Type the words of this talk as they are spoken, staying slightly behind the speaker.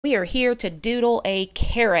We are here to doodle a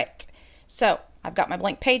carrot. So I've got my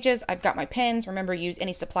blank pages, I've got my pens. Remember, use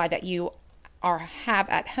any supply that you have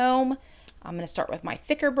at home. I'm going to start with my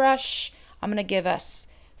thicker brush. I'm going to give us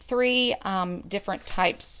three different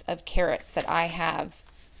types of carrots that I have.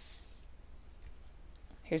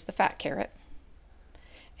 Here's the fat carrot.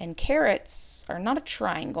 And carrots are not a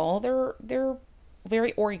triangle. They're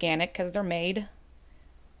very organic because they're made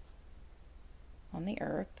on the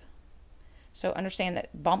earth. So understand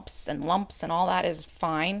that bumps and lumps and all that is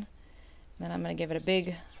fine. And then I'm going to give it a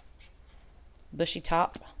big bushy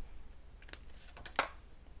top.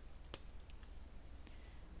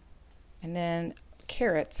 And then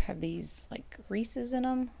carrots have these like creases in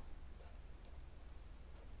them.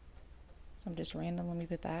 So I'm just randomly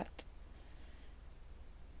put that.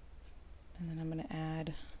 And then I'm going to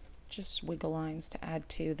add just wiggle lines to add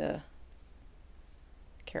to the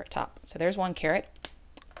carrot top. So there's one carrot.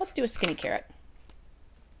 Let's do a skinny carrot.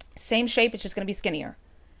 Same shape, it's just going to be skinnier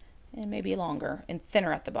and maybe longer and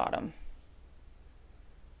thinner at the bottom.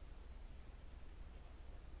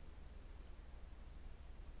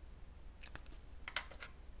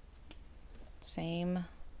 Same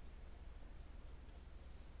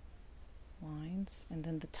lines, and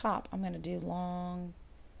then the top I'm going to do long,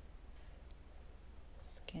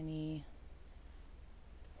 skinny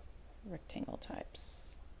rectangle types.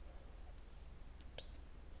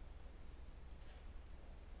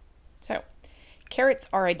 So, carrots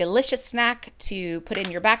are a delicious snack to put in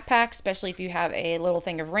your backpack, especially if you have a little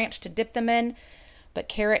thing of ranch to dip them in. But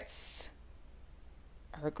carrots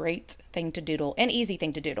are a great thing to doodle, an easy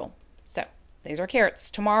thing to doodle. So, these are carrots.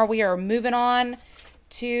 Tomorrow we are moving on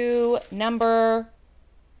to number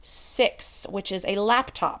 6, which is a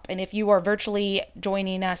laptop. And if you are virtually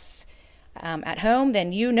joining us at home,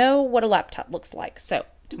 then you know what a laptop looks like. So,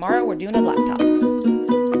 tomorrow we're doing a laptop.